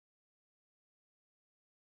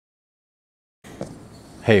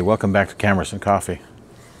Hey, welcome back to Cameras and Coffee.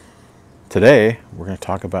 Today, we're going to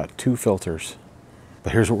talk about two filters.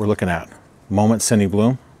 But here's what we're looking at. Moment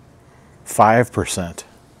Cinebloom, 5%.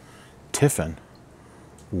 Tiffen,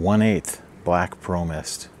 1/8 Black Pro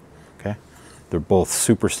Mist. Okay? They're both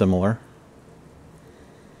super similar.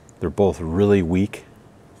 They're both really weak.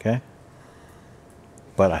 Okay?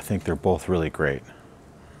 But I think they're both really great.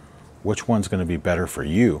 Which one's going to be better for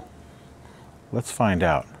you? Let's find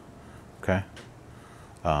out. Okay?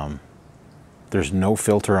 There's no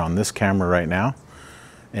filter on this camera right now,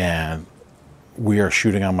 and we are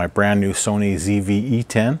shooting on my brand new Sony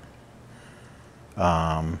ZV-E10.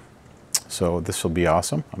 So this will be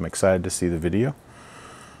awesome. I'm excited to see the video.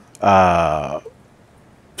 So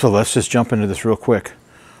let's just jump into this real quick.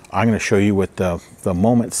 I'm going to show you what the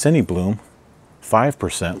Moment Cinebloom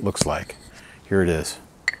 5% looks like. Here it is.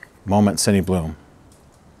 Moment Cinebloom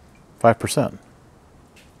 5%.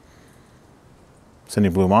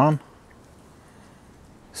 Cinebloom on,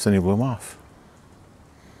 Cinebloom off.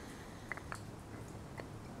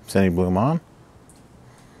 Cinebloom on,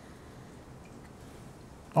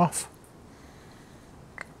 off.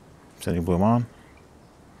 Cinebloom on.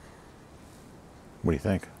 What do you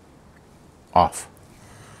think? Off.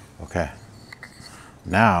 Okay.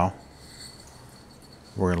 Now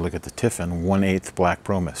we're going to look at the Tiffen 1/8 Black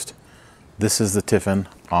Pro Mist. This is the Tiffen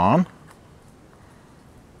on,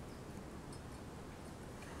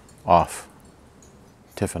 off.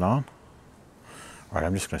 Tiffen on. All right,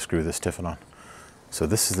 I'm just going to screw this Tiffen on. So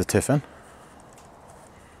this is the Tiffen.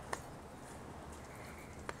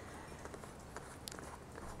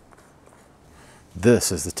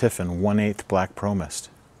 This is the Tiffen 1/8 Black Pro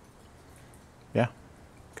Mist. Yeah.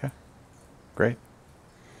 Okay. Great.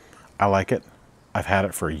 I like it. I've had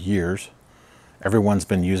it for years. Everyone's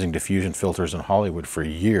been using diffusion filters in Hollywood for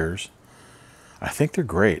years. I think they're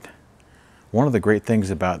great. One of the great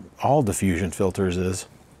things about all diffusion filters is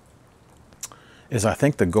I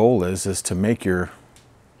think the goal is to make your,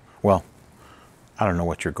 well, I don't know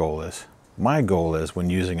what your goal is. My goal is, when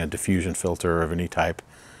using a diffusion filter of any type,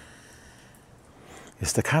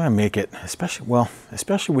 is to kind of make it,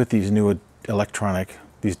 especially with these new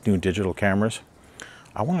these new digital cameras,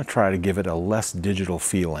 I want to try to give it a less digital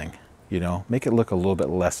feeling, you know, make it look a little bit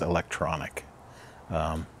less electronic.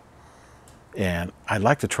 And I'd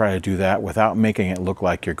like to try to do that without making it look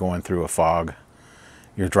like you're going through a fog.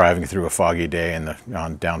 You're driving through a foggy day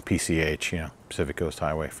down PCH, you know, Pacific Coast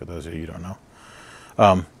Highway, for those of you who don't know.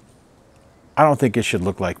 I don't think it should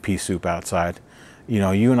look like pea soup outside. You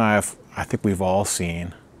know, you and I think we've all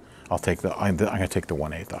seen, I'm going to take the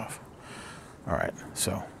 1/8 off. All right,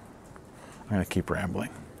 so I'm going to keep rambling.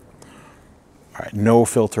 All right, no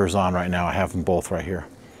filters on right now. I have them both right here.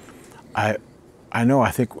 I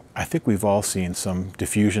think we've all seen some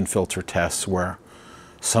diffusion filter tests where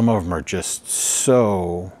some of them are just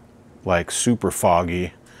so, like, super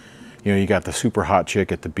foggy. You know, you got the super hot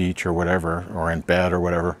chick at the beach or whatever, or in bed or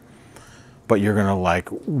whatever, but you're gonna, like,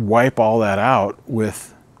 wipe all that out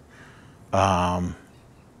with a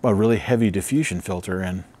really heavy diffusion filter,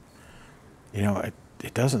 and you know,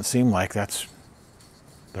 it doesn't seem like that's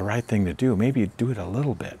the right thing to do. Maybe do it a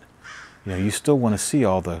little bit. You know, you still want to see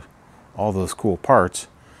all those cool parts,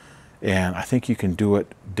 and I think you can do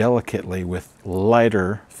it delicately with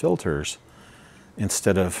lighter filters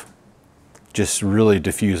instead of just really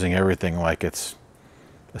diffusing everything like it's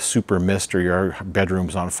a super mist or your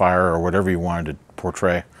bedroom's on fire or whatever you wanted to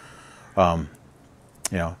portray. You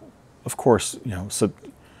know, of course, you know, so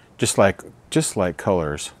just like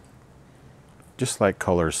colors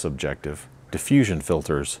subjective, diffusion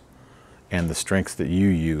filters and the strengths that you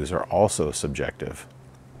use are also subjective.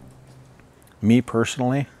 Me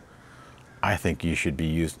personally, I think you should be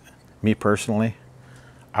used. Me personally,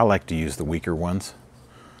 I like to use the weaker ones.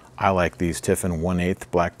 I like these Tiffen 1/8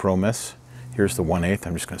 Black Pro Mists. Here's the 1/8.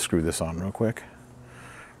 I'm just going to screw this on real quick.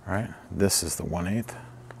 All right, this is the 1/8.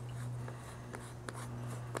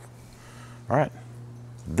 All right,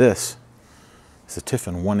 this is the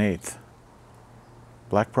Tiffen 1/8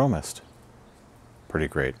 Black Pro Mist. Pretty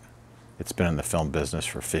great. It's been in the film business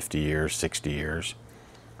for 50 years, 60 years.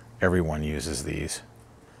 Everyone uses these,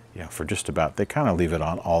 you know, for just about, they kind of leave it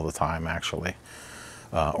on all the time, actually,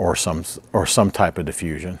 or some type of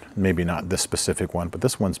diffusion. Maybe not this specific one, but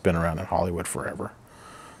this one's been around in Hollywood forever.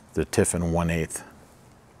 The Tiffen 1/8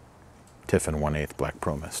 Black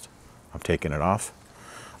Pro Mist. I'm taking it off.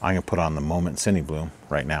 I'm going to put on the Moment Cinebloom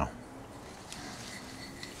right now.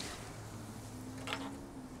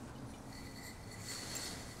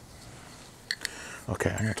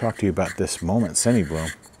 Okay, I'm going to talk to you about this Moment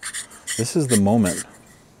Cinebloom. This is the Moment.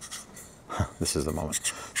 This is the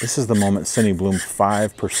Moment. This is the Moment Cinebloom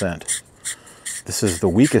 5%. This is the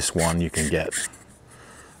weakest one you can get.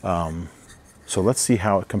 So let's see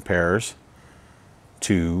how it compares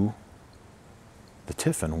to the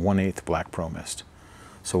Tiffen 1/8 Black Pro Mist.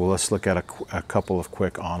 So let's look at a couple of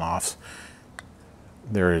quick on-offs.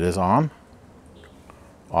 There it is, on,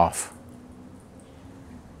 off,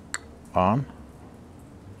 on,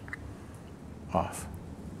 off,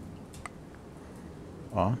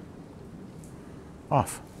 on,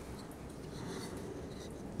 off.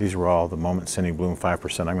 These were all the Moment Cinebloom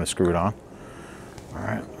 5%. I'm going to screw it on. All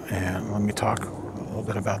right, and let me talk a little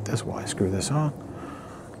bit about this while I screw this on.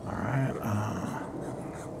 All right.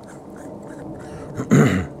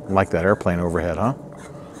 Like that airplane overhead, huh?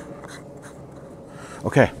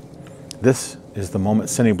 Okay, this is the Moment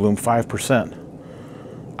Cinebloom 5%.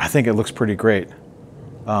 I think it looks pretty great.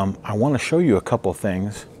 I want to show you a couple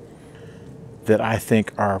things that I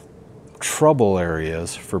think are trouble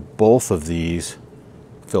areas for both of these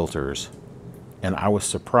filters. And I was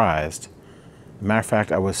surprised. Matter of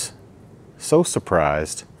fact, I was so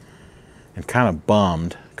surprised and kind of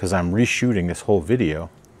bummed because I'm reshooting this whole video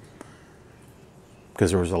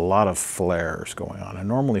because there was a lot of flares going on. And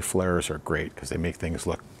normally flares are great because they make things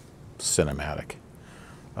look cinematic.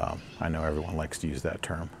 I know everyone likes to use that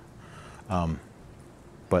term.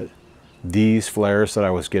 But these flares that I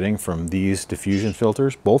was getting from these diffusion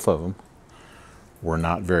filters, both of them, were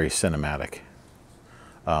not very cinematic.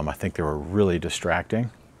 I think they were really distracting.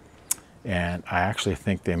 And I actually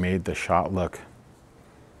think they made the shot look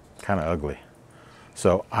kind of ugly.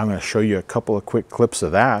 So I'm going to show you a couple of quick clips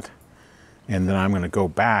of that. And then I'm going to go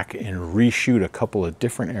back and reshoot a couple of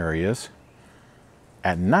different areas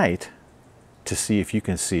at night to see if you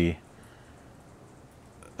can see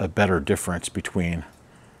a better difference between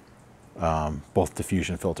both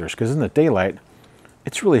diffusion filters. Because in the daylight,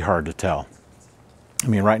 it's really hard to tell. I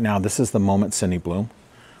mean, right now, this is the Moment Cinebloom.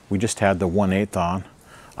 We just had the 1/8 on.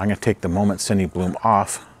 I'm going to take the Moment Cinebloom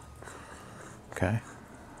off. Okay.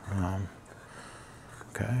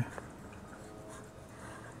 Okay.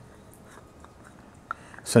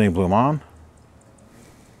 Cinebloom on.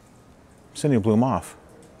 Cinebloom off.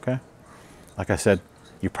 Okay. Like I said,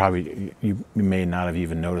 you may not have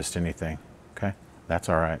even noticed anything. Okay. That's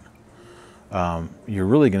all right. You're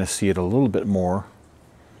really going to see it a little bit more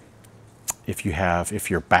if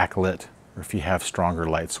you're backlit, or if you have stronger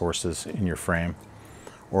light sources in your frame,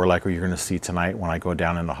 or like what you're going to see tonight when I go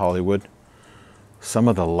down into Hollywood. Some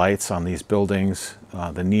of the lights on these buildings,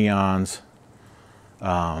 the neons,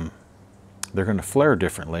 they're going to flare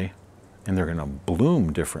differently and they're going to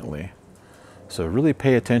bloom differently. So really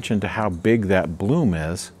pay attention to how big that bloom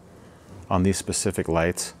is on these specific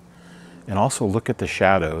lights, and also look at the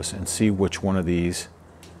shadows and see which one of these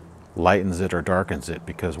lightens it or darkens it,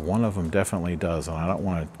 because one of them definitely does, and I don't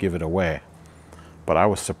want to give it away. But I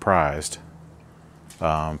was surprised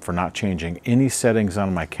for not changing any settings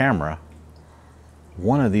on my camera.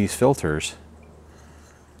 One of these filters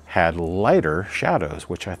had lighter shadows,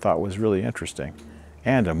 which I thought was really interesting,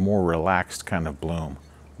 and a more relaxed kind of bloom,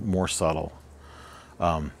 more subtle.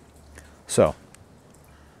 So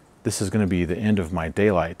this is going to be the end of my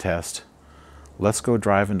daylight test. Let's go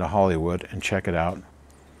drive into Hollywood and check it out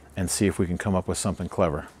and see if we can come up with something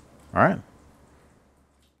clever. All right.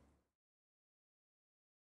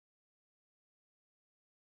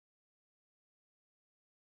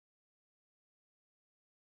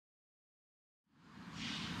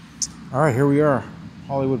 All right, here we are,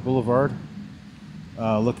 Hollywood Boulevard,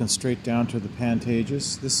 looking straight down to the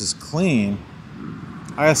Pantages. This is clean,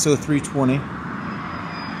 ISO 320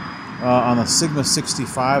 on a Sigma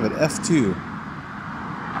 65 at f2.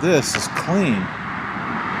 This is clean,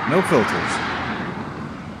 no filters.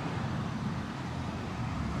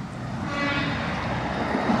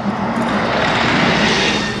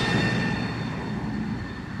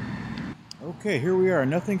 Okay, here we are,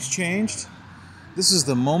 nothing's changed. This is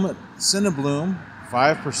the Moment Cinebloom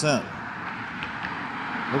 5%.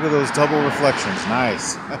 Look at those double reflections.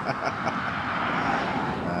 Nice.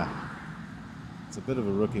 It's a bit of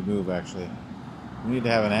a rookie move, actually. We need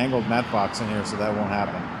to have an angled matte box in here so that won't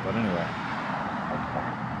happen. But anyway.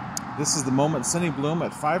 This is the Moment Cinebloom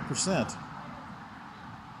at 5%.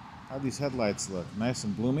 How do these headlights look? Nice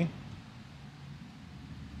and bloomy.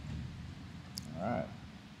 All right.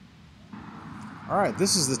 All right,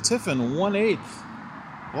 this is the Tiffen 1/8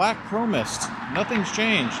 Black Pro Mist. Nothing's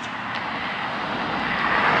changed.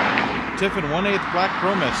 Tiffen 1/8 Black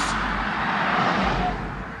Pro Mist.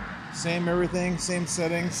 Same everything, same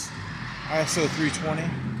settings. ISO 320.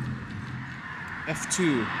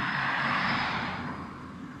 f2.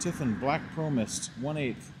 Tiffen Black Pro Mist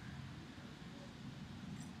 1/8.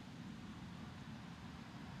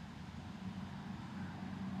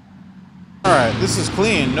 Alright, this is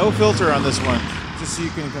clean. No filter on this one. Just so you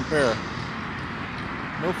can compare.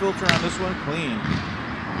 No filter on this one. Clean.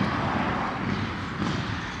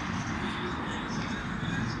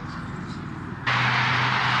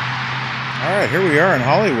 Alright, here we are in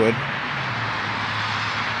Hollywood.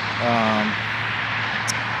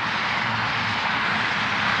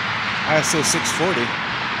 ISO 640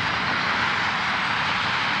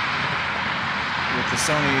 with the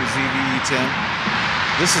Sony ZV-E10.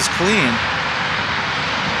 This is clean.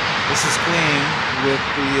 This is clean with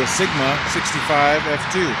the Sigma 65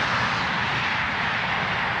 f2.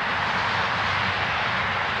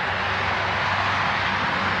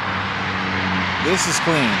 This is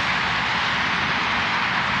clean.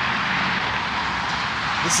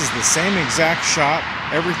 This is the same exact shot.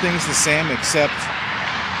 Everything's the same except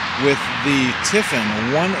with the Tiffen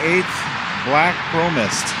 1/8 Black Pro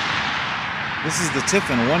Mist. This is the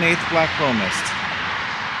Tiffen 1/8 Black Pro Mist.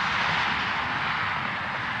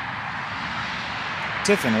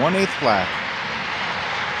 Tiffen 1/8 Black.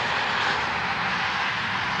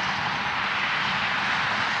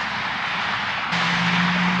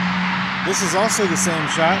 This is also the same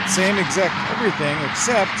shot, same exact everything,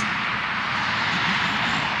 except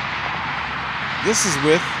this is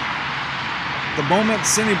with the Moment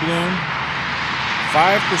Cinebloom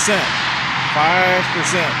 5%.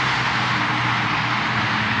 5%.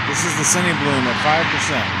 This is the Cinebloom at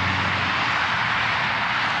 5%.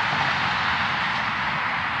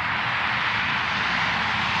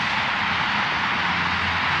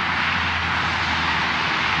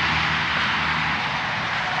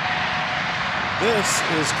 This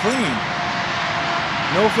is clean.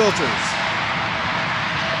 No filters.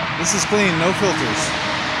 This is clean, no filters.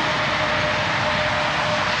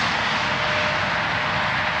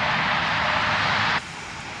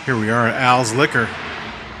 Here we are at Al's Liquor.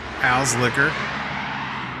 Al's Liquor.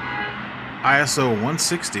 ISO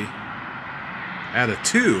 160 at a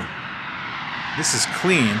 2. This is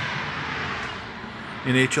clean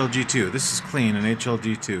in HLG2. This is clean in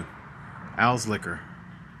HLG2. Al's Liquor.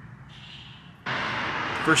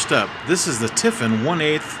 First up, this is the Tiffen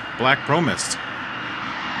 1/8 Black Pro Mist.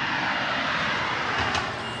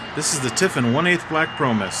 This is the Tiffen 1/8 Black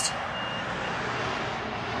Pro Mist.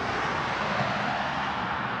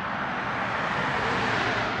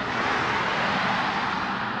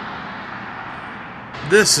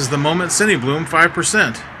 This is the Moment Cinebloom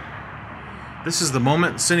 5%. This is the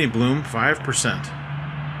Moment Cinebloom 5%.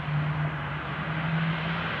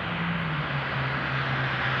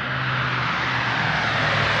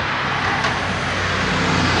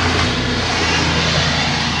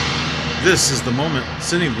 This is the Moment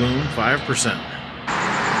Cinebloom 5%.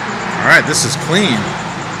 Alright, this is clean.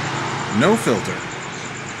 No filter.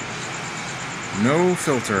 No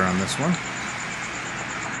filter on this one.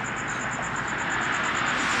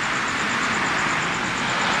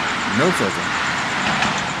 No filter.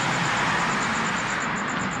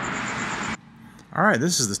 Alright,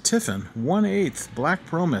 this is the Tiffen 1/8 Black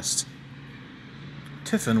Pro Mist.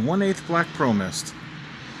 Tiffen 1/8 Black Pro Mist.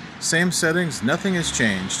 Same settings, nothing has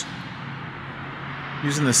changed.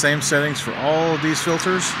 Using the same settings for all of these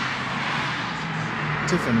filters.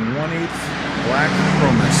 Tiffen 1/8 Black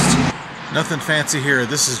Pro Mist. Nothing fancy here.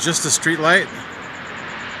 This is just a street light.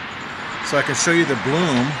 So I can show you the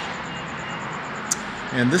bloom.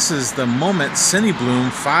 And this is the Moment Cinebloom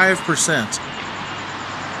 5%.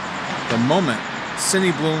 The Moment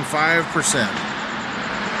Cinebloom 5%.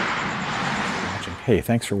 Hey,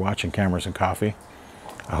 thanks for watching Cameras and Coffee.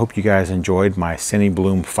 I hope you guys enjoyed my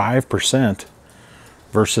Cinebloom 5%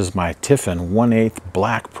 versus my Tiffen 1/8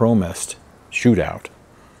 Black Pro Mist shootout.